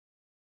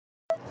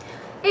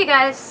Hey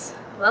guys,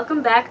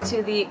 welcome back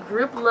to the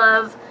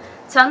Grouplove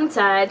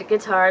tongue-tied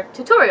guitar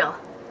tutorial.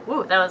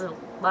 Woo, that was a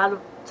lot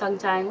of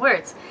tongue-tying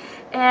words.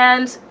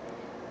 And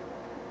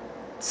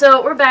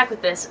so we're back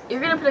with this.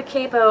 You're going to put a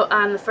capo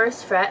on the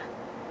first fret,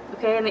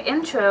 okay, and the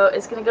intro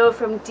is going to go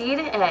from D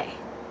to A.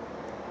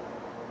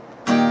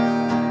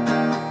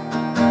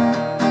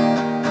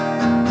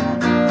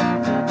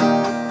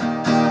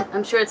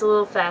 I'm sure it's a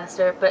little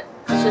faster, but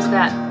it's just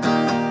that.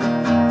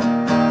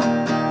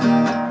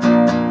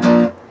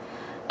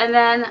 And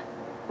then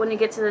when you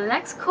get to the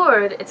next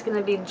chord, it's going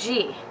to be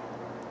G.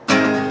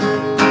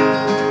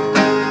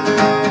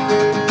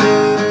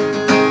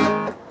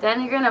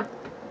 Then you're going to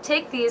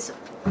take these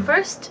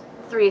first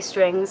three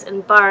strings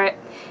and bar it,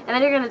 and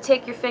then you're going to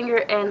take your finger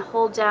and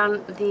hold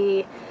down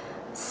the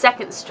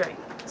second string.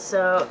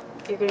 So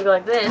you're going to go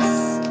like this,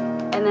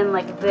 and then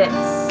like this.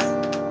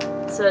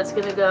 So it's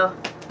going to go.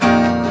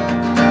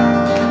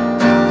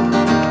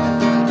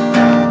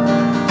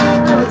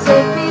 Oh,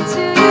 take me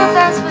to your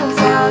best friend's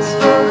house,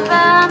 roll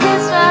around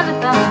this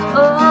roundabout,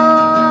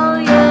 oh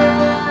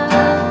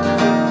yeah.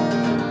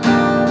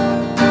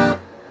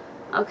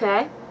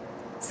 Okay,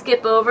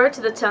 skip over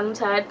to the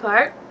tongue-tied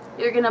part.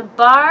 You're going to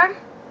bar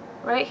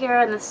right here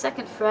on the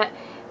second fret,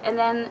 and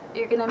then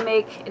you're going to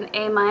make an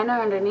A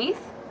minor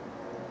underneath,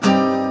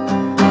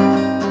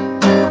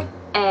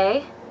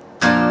 A,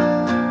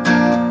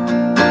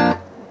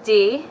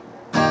 D,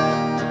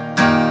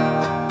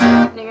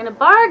 and you're going to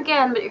bar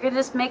again, but you're going to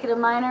just make it a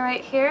minor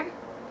right here,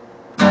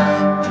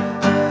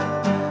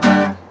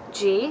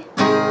 G.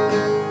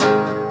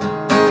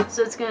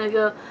 So it's going to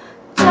go,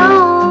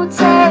 don't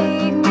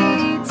take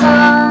me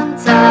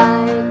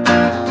tongue-tied,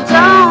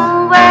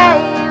 don't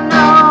wave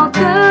no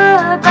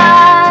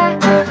goodbye,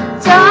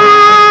 don't.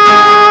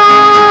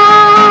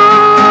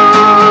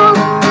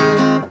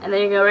 And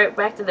then you go right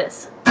back to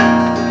this.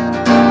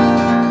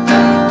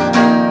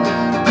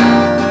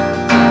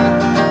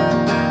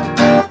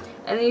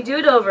 And then you do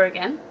it over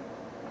again.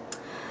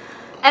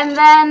 And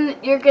then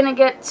you're gonna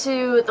get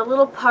to the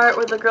little part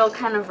where the girl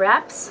kind of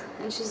raps,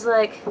 and she's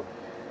like,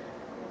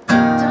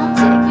 don't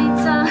take me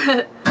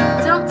tongue,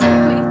 don't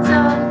take me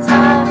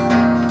tongue-tied.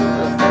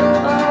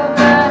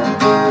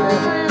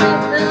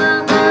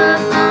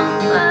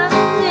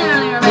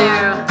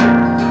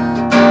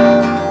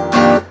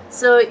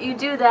 So you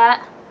do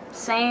that,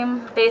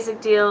 same basic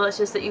deal, it's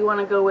just that you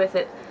want to go with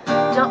it.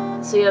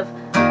 So you have,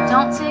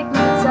 don't take me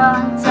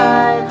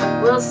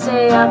tongue-tied, we'll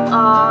stay up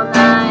all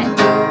night.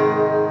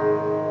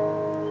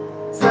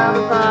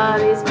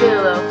 Somebody's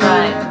pillow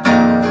fight.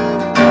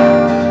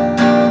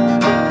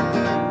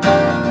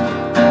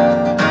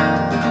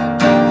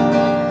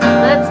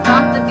 Let's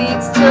bump the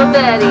beats till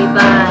Betty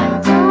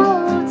by.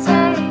 Don't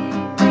take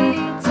me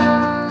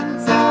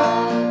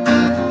tongue-tied,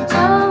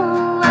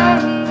 don't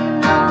wave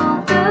no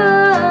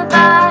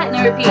goodbye. And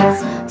it repeats.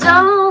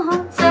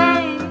 Don't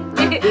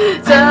take me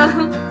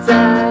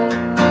tongue-tied,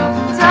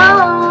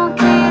 don't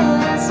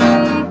kiss me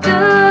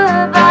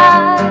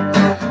goodbye,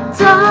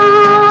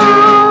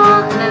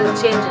 don't. And then it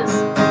changes.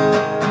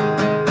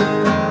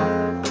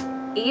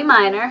 E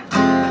minor.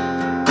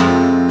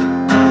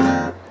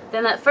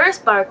 Then that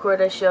first bar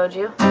chord I showed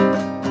you.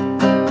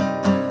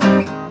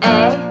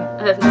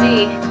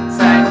 D,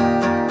 sorry.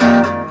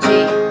 G.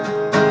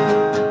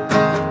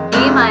 E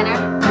minor.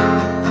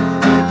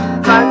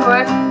 Bar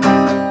chord.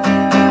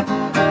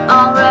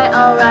 Alright,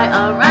 alright,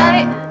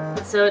 alright.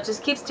 So it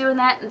just keeps doing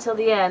that until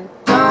the end.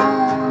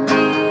 Don't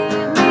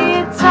leave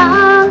me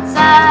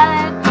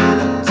tongue-tied,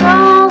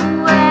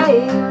 don't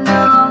wave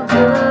no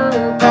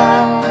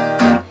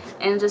goodbye.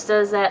 And it just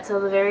does that till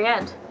the very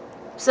end.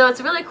 So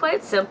it's really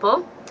quite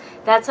simple.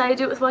 That's how you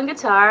do it with one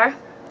guitar.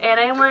 And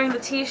I am wearing the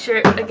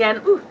t-shirt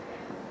again. Ooh,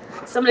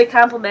 somebody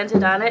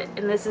complimented on it,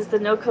 and this is the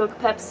No Coke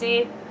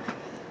Pepsi.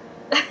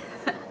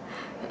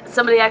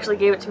 Somebody actually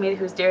gave it to me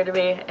who's dear to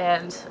me,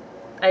 and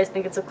I just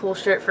think it's a cool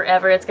shirt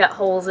forever. It's got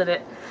holes in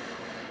it.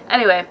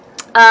 Anyway,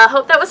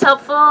 hope that was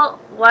helpful.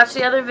 Watch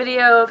the other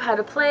video of how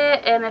to play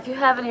it, and if you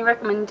have any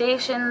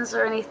recommendations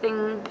or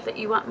anything that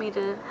you want me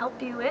to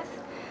help you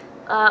with,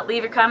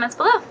 leave your comments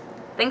below.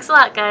 Thanks a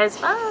lot, guys.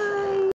 Bye!